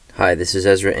Hi, this is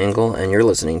Ezra Engel, and you're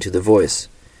listening to The Voice,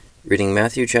 reading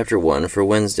Matthew chapter 1 for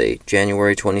Wednesday,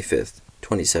 January 25th,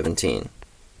 2017.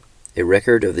 A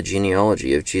record of the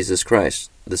genealogy of Jesus Christ,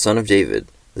 the son of David,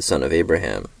 the son of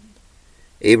Abraham.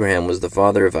 Abraham was the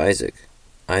father of Isaac,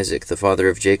 Isaac the father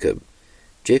of Jacob,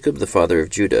 Jacob the father of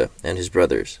Judah and his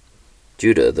brothers,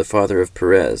 Judah the father of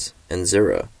Perez and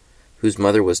Zerah, whose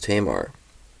mother was Tamar,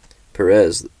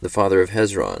 Perez the father of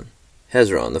Hezron,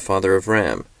 Hezron the father of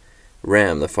Ram,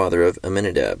 Ram the father of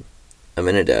Amminadab,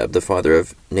 Amminadab the father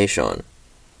of Nahshon,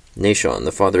 Nahshon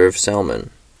the father of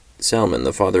Salmon, Salmon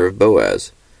the father of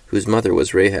Boaz, whose mother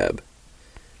was Rahab,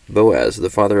 Boaz the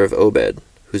father of Obed,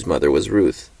 whose mother was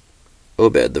Ruth,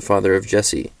 Obed the father of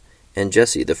Jesse, and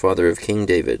Jesse the father of King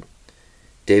David.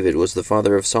 David was the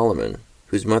father of Solomon,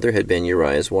 whose mother had been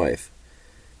Uriah's wife,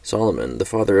 Solomon the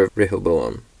father of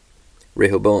Rehoboam,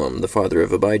 Rehoboam the father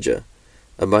of Abijah,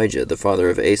 Abijah the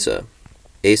father of Asa,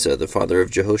 Asa the father of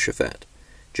Jehoshaphat,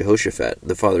 Jehoshaphat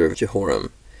the father of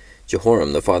Jehoram,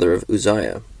 Jehoram the father of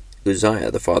Uzziah, Uzziah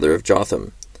the father of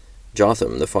Jotham,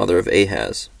 Jotham the father of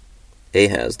Ahaz,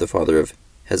 Ahaz the father of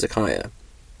Hezekiah,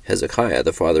 Hezekiah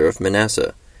the father of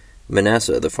Manasseh,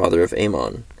 Manasseh the father of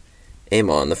Amon,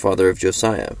 Amon the father of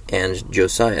Josiah, and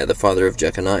Josiah the father of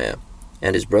Jeconiah,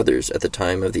 and his brothers at the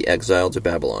time of the exile to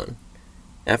Babylon.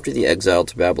 After the exile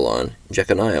to Babylon,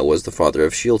 Jeconiah was the father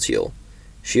of Shealtiel,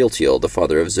 Shealtiel the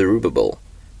father of Zerubbabel,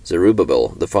 Zerubbabel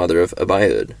the father of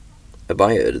Abiud,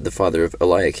 Abiud the father of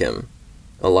Eliakim,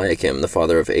 Eliakim the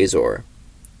father of Azor,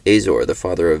 Azor the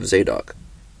father of Zadok,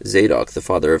 Zadok the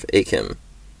father of Achim,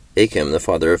 Achim the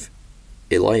father of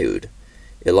Eliud,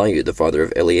 Eliud the father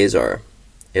of Eleazar,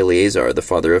 Eleazar the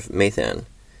father of Mathan,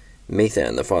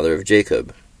 Mathan the father of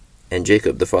Jacob, and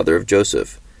Jacob the father of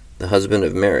Joseph, the husband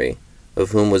of Mary,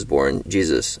 of whom was born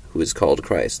Jesus, who is called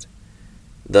Christ.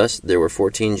 Thus there were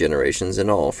 14 generations in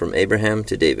all from Abraham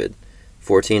to David,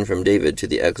 14 from David to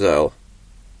the exile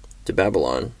to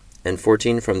Babylon, and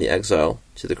 14 from the exile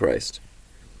to the Christ.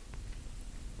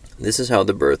 This is how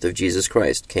the birth of Jesus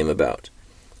Christ came about.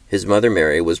 His mother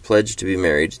Mary was pledged to be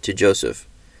married to Joseph,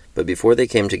 but before they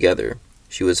came together,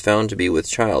 she was found to be with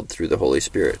child through the Holy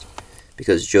Spirit,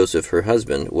 because Joseph, her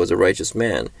husband, was a righteous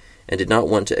man and did not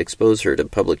want to expose her to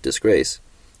public disgrace.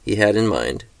 He had in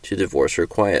mind to divorce her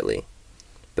quietly.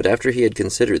 But after he had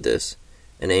considered this,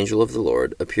 an angel of the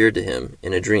Lord appeared to him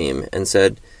in a dream and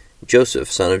said, "Joseph,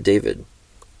 son of David,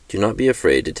 do not be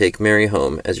afraid to take Mary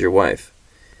home as your wife,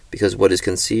 because what is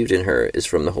conceived in her is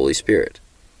from the Holy Spirit.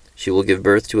 She will give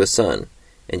birth to a son,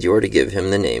 and you are to give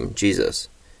him the name Jesus,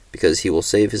 because he will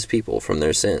save his people from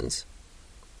their sins."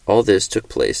 All this took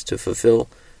place to fulfill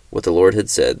what the Lord had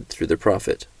said through the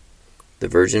prophet. The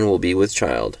virgin will be with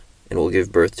child, and will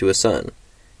give birth to a son,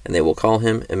 and they will call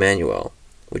him Emmanuel,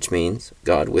 which means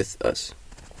God with us.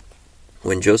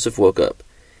 When Joseph woke up,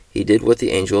 he did what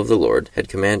the angel of the Lord had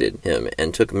commanded him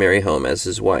and took Mary home as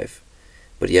his wife.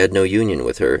 But he had no union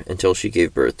with her until she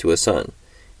gave birth to a son,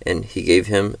 and he gave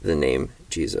him the name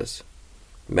Jesus.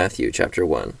 Matthew chapter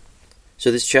 1.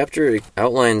 So this chapter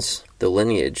outlines the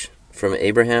lineage from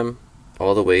Abraham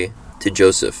all the way to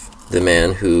Joseph, the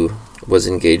man who was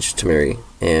engaged to Mary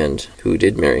and who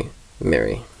did marry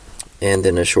Mary. And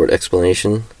then a short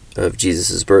explanation of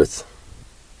Jesus' birth.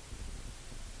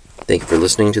 Thank you for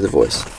listening to The Voice.